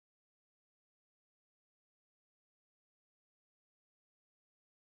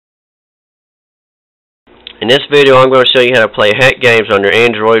In this video, I'm going to show you how to play hack games on your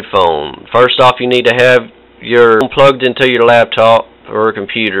Android phone. First off, you need to have your phone plugged into your laptop or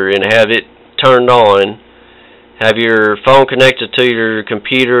computer and have it turned on. Have your phone connected to your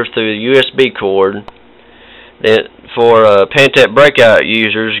computer through the USB cord. Then, for Pantech Breakout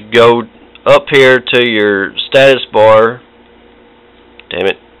users, go up here to your status bar. Damn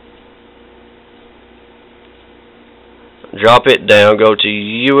it. Drop it down. Go to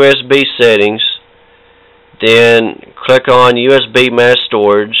USB settings. Then click on USB mass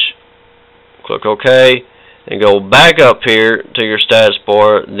storage. Click OK. And go back up here to your status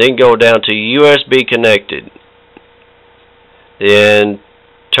bar. Then go down to USB connected. Then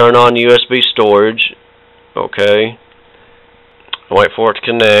turn on USB storage. OK. Wait for it to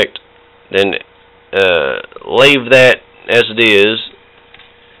connect. Then leave that as it is.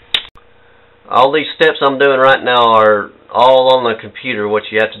 All these steps I'm doing right now are all on the computer, what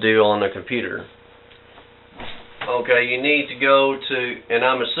you have to do on the computer. Okay, you need to go to, and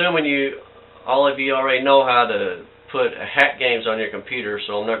I'm assuming all of you already know how to put hack games on your computer,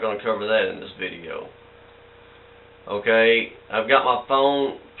 so I'm not going to cover that in this video. Okay, I've got my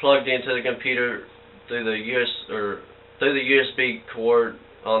phone plugged into the computer through the USB cord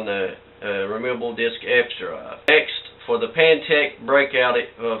on the removable disk F drive. Next, for the Pantech Breakout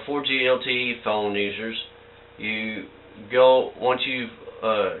 4G LTE phone users, you go, once you've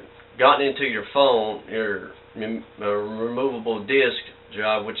gotten into your phone, your removable disk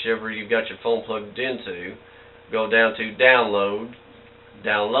drive, whichever you've got your phone plugged into, go down to download,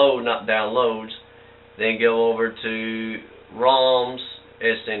 not downloads, then go over to ROMs,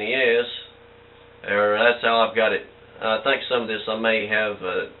 SNES, or that's how I've got it. I think some of this I may have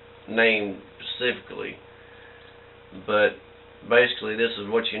named specifically, but basically this is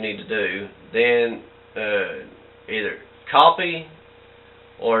what you need to do. Then either copy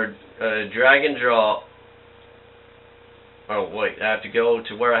or drag and drop. Oh wait, I have to go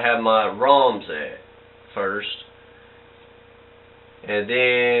to where I have my ROMs at first, and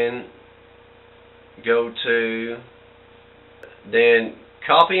then go to, then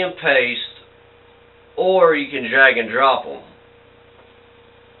copy and paste, or you can drag and drop them.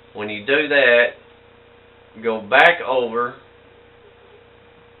 When you do that, go back over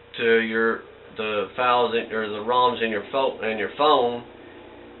to the files or the ROMs in your phone.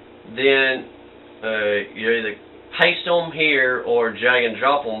 Then you either paste them here or drag and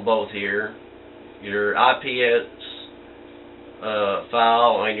drop them both here. Your IPS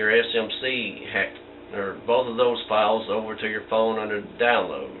file and your SMC hack, or both of those files, over to your phone under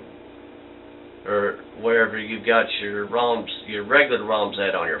download, or wherever you've got your ROMs, your regular ROMs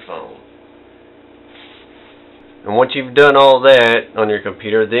at on your phone. And once you've done all that on your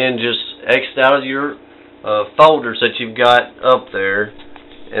computer, then just exit out of your folders that you've got up there,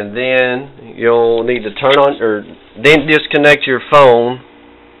 and then you'll need to turn on, or then disconnect your phone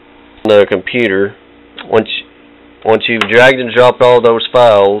from the computer. Once you've dragged and dropped all those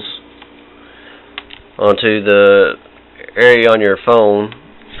files onto the area on your phone,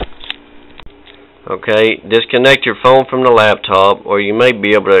 okay, disconnect your phone from the laptop, or you may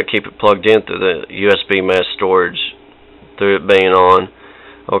be able to keep it plugged in through the USB mass storage through it being on.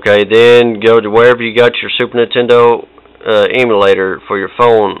 Okay, then go to wherever you got your Super Nintendo emulator for your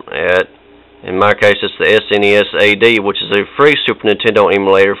phone at. In my case, it's the SNES AD, which is a free Super Nintendo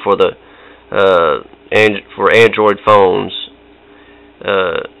emulator for the for Android phones.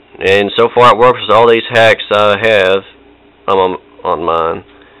 And so far, it works with all these hacks I have on mine.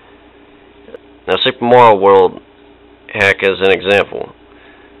 Now, Super Mario World hack as an example.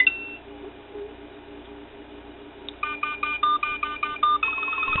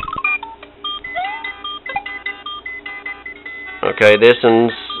 Okay, this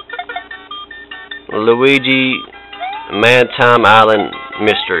is Luigi Mad Time Island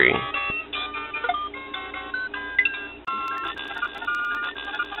Mystery.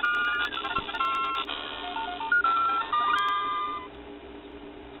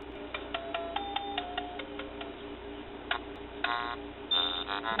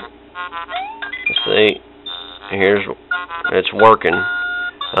 See, it's working.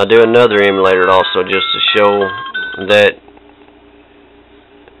 I'll do another emulator also just to show that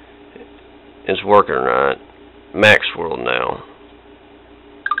it's working right. Max World now.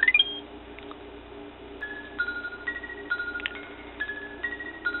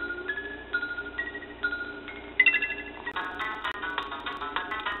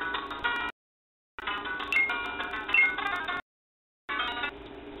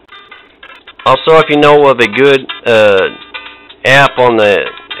 Also, if you know of a good app on the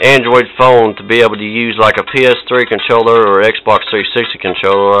Android phone to be able to use like a PS3 controller or Xbox 360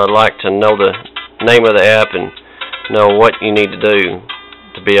 controller, I'd like to know the name of the app and know what you need to do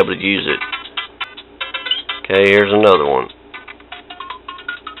to be able to use it. Okay, here's another one.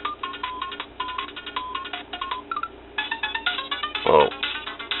 Oh,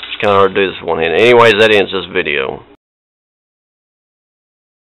 it's kind of hard to do this one hand. Anyways, that ends this video.